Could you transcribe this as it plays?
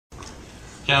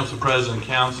Council President,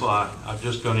 Council, I'm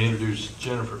just going to introduce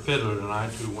Jennifer Fiddler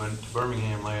tonight, who went to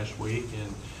Birmingham last week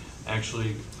and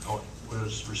actually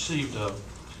received a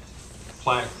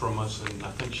plaque from us, and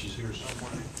I think she's here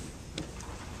somewhere.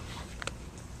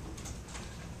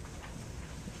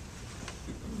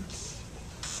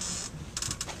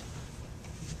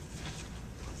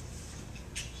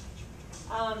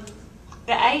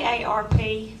 The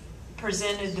AARP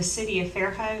presented the City of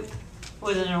Fairhope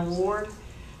with an award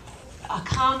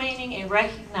commenting and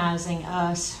recognizing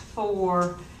us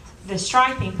for the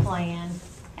striping plan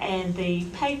and the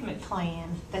pavement plan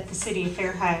that the City of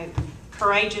Fairhope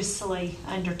courageously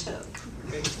undertook.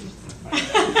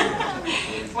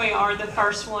 We are the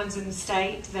first ones in the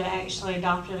state that actually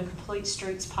adopted a complete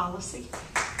streets policy.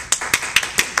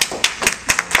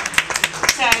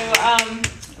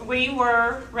 So we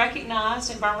were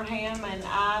recognized in Birmingham, and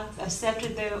I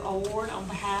accepted the award on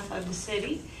behalf of the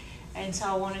city. And so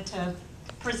I wanted to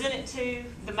present it to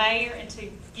the mayor and to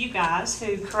you guys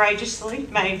who courageously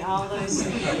made all those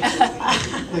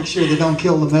make sure they don't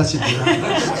kill the messenger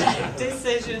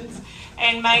decisions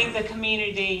and made the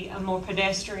community a more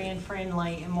pedestrian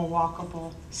friendly and more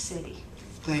walkable city.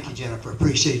 Thank you, Jennifer.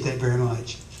 Appreciate that very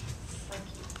much.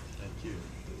 Thank you.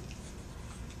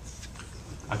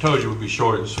 I told you it would be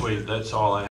short and sweet. That's all I